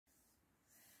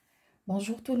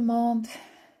Bonjour tout le monde,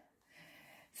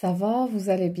 ça va, vous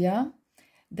allez bien?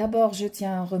 D'abord, je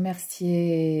tiens à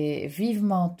remercier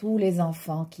vivement tous les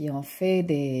enfants qui ont fait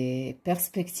des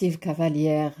perspectives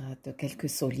cavalières de quelques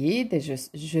solides et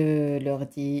je leur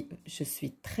dis, je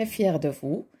suis très fière de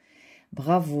vous.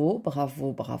 Bravo,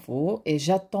 bravo, bravo. Et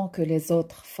j'attends que les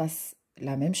autres fassent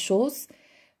la même chose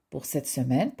pour cette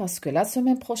semaine parce que la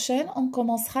semaine prochaine, on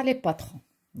commencera les patrons,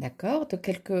 d'accord? De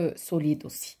quelques solides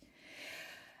aussi.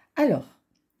 Alors,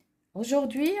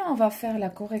 aujourd'hui, on va faire la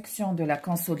correction de la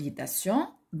consolidation.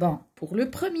 Bon, pour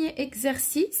le premier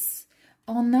exercice,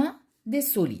 on a des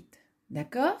solides,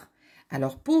 d'accord?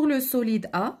 Alors, pour le solide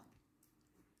A,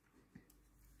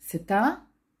 c'est un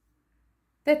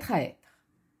tétraèdre,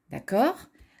 d'accord?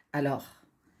 Alors,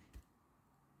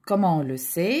 comment on le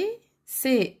sait?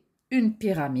 C'est une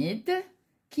pyramide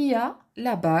qui a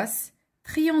la base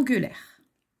triangulaire,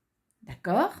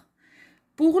 d'accord?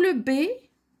 Pour le B,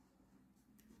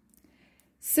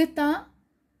 c'est un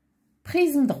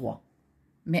prisme droit,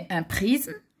 mais un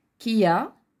prisme qui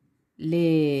a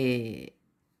les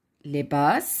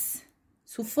bases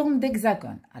sous forme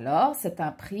d'hexagone. Alors, c'est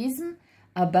un prisme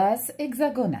à base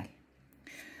hexagonale.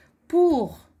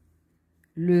 Pour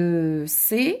le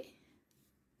C,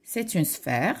 c'est une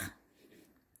sphère.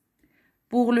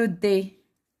 Pour le D,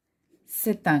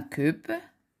 c'est un cube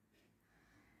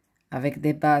avec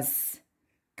des bases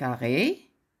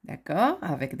carrées, d'accord,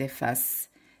 avec des faces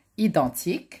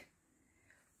identiques.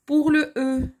 Pour le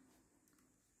E,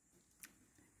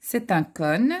 c'est un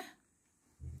cône.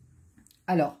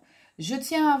 Alors, je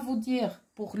tiens à vous dire,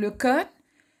 pour le cône,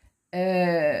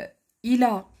 il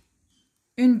a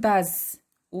une base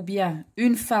ou bien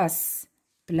une face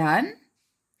plane,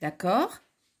 d'accord,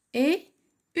 et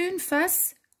une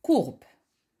face courbe.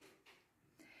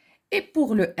 Et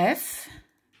pour le F,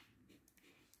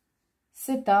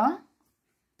 c'est un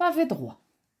pavé droit,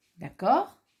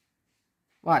 d'accord?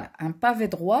 Voilà, un pavé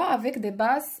droit avec des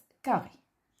bases carrées.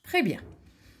 Très bien.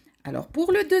 Alors,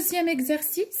 pour le deuxième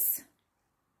exercice,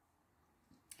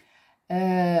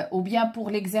 ou bien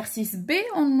pour l'exercice B,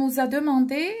 on nous a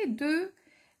demandé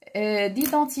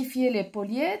d'identifier les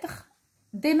polyèdres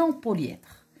des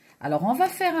non-polyèdres. Alors, on va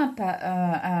faire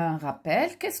un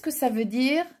rappel. Qu'est-ce que ça veut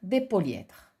dire des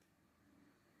polyèdres?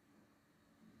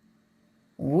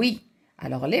 Oui.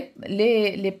 Alors,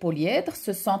 les polyèdres,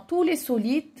 ce sont tous les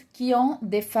solides qui ont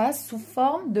des faces sous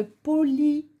forme de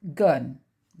polygones.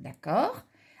 D'accord?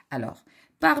 Alors,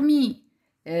 parmi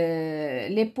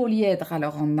les polyèdres,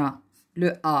 alors on a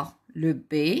le A, le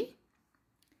B,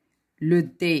 le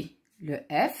D, le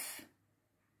F.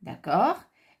 D'accord?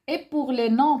 Et pour les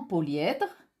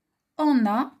non-polyèdres, on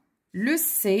a le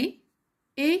C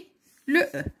et le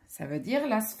E. Ça veut dire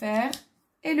la sphère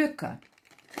et le cône.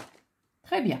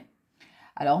 Très bien.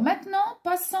 Alors maintenant,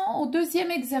 passons au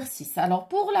deuxième exercice. Alors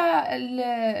pour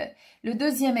le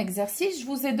deuxième exercice, je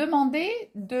vous ai demandé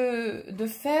de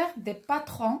faire des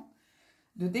patrons,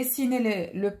 de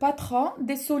dessiner le patron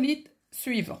des solides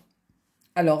suivants.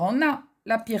 Alors on a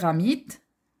la pyramide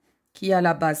qui a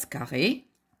la base carrée.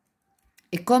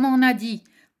 Et comme on a dit,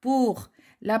 pour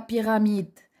la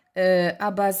pyramide à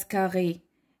base carrée,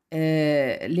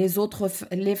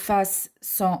 les faces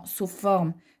sont sous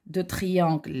forme de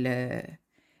triangle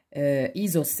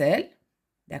isocèle,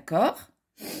 d'accord?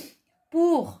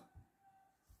 Pour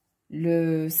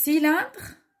le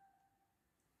cylindre,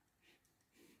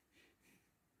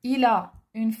 il a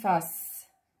une face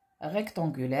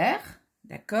rectangulaire,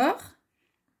 d'accord?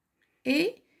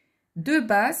 Et deux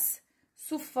bases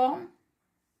sous forme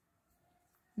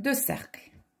de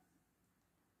cercle.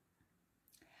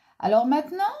 Alors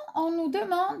maintenant, on nous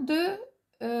demande de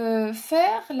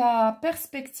faire la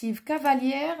perspective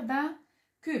cavalière d'un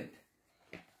cube.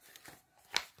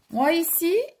 Moi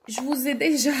ici, je vous ai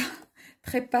déjà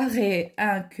préparé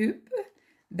un cube,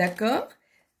 d'accord?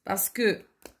 Parce que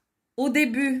au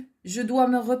début, je dois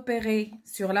me repérer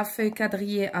sur la feuille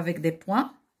quadrillée avec des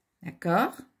points,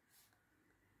 d'accord?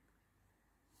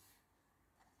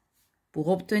 Pour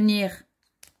obtenir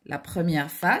la première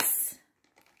face,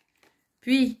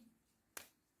 puis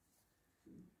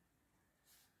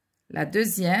la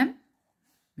deuxième,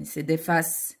 mais c'est des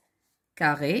faces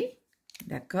carrées,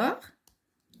 d'accord?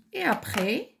 Et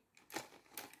après,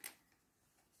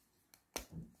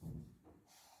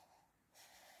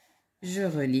 je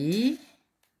relie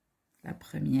la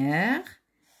première,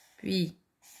 puis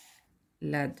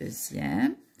la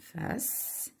deuxième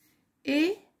face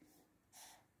et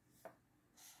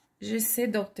j'essaie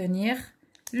d'obtenir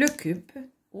le cube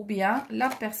ou bien la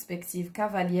perspective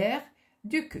cavalière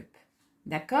du cube.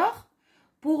 D'accord?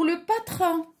 Pour le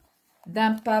patron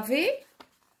d'un pavé,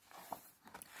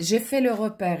 j'ai fait le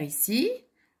repère ici.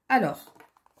 Alors,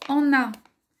 on a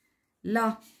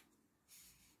là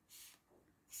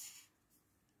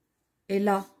et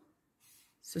là.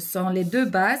 Ce sont les deux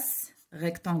bases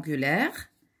rectangulaires.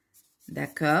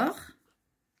 D'accord.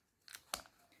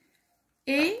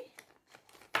 Et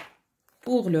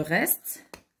pour le reste,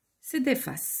 c'est des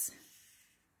faces.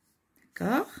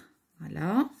 D'accord.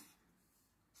 Voilà.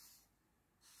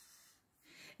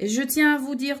 Et je tiens à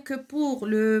vous dire que pour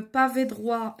le pavé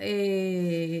droit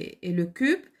et le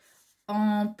cube,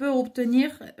 on peut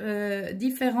obtenir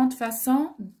différentes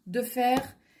façons de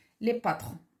faire les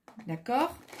patrons.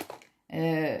 D'accord?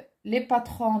 Les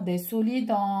patrons des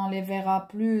solides, on les verra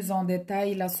plus en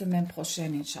détail la semaine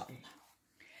prochaine, Inch'Allah.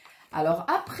 Alors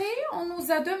après, on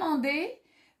nous a demandé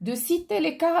de citer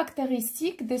les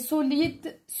caractéristiques des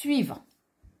solides suivants.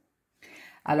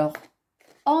 Alors,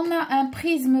 on a un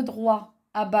prisme droit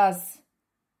à base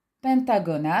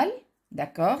pentagonale,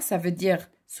 d'accord? Ça veut dire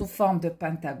sous forme de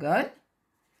pentagone.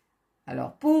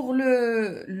 Alors, pour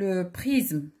le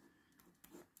prisme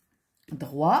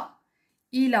droit,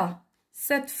 il a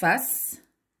 7 faces,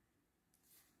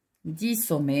 10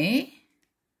 sommets,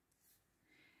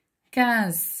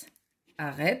 15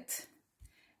 arêtes,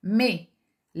 mais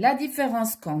la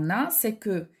différence qu'on a, c'est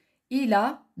que il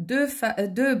a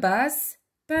deux bases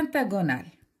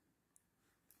pentagonales.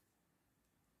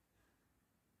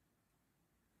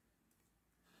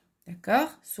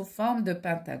 D'accord? Sous forme de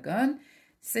pentagone.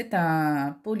 C'est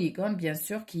un polygone, bien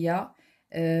sûr, qui a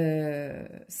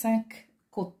 5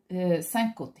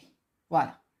 côtés.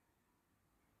 Voilà.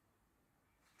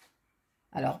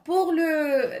 Alors, pour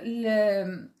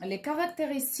les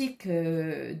caractéristiques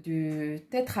du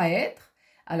tétraèdre,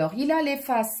 alors, il a les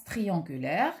faces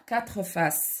triangulaires, 4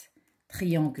 faces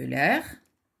triangulaires,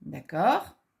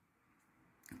 d'accord?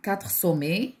 4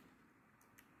 sommets,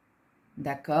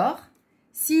 d'accord?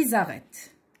 6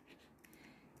 arêtes.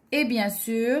 Et bien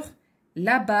sûr,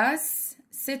 la base,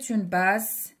 c'est une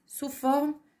base sous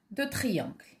forme de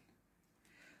triangle.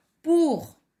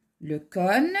 Pour le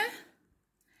cône,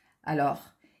 alors,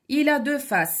 il a 2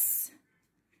 faces.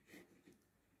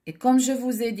 Et comme je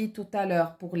vous ai dit tout à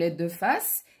l'heure pour les 2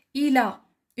 faces, il a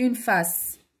une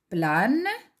face plane,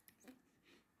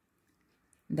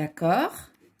 d'accord,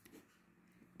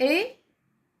 et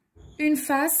une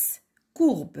face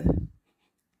courbe.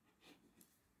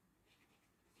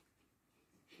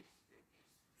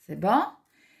 C'est bon?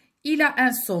 Il a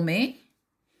un sommet,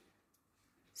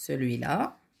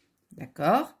 celui-là,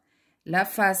 d'accord? La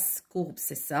face courbe,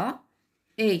 c'est ça.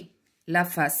 Et la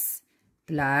face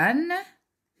plane,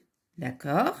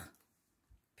 d'accord?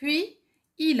 Puis,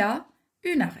 il a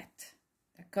une arête,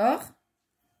 d'accord?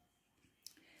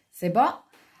 C'est bon?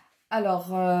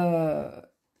 Alors,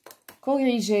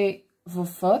 corrigez vos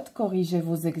fautes, corrigez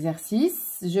vos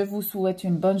exercices. Je vous souhaite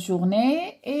une bonne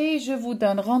journée et je vous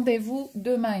donne rendez-vous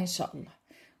demain, Inch'Allah.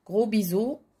 Gros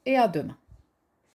bisous et à demain.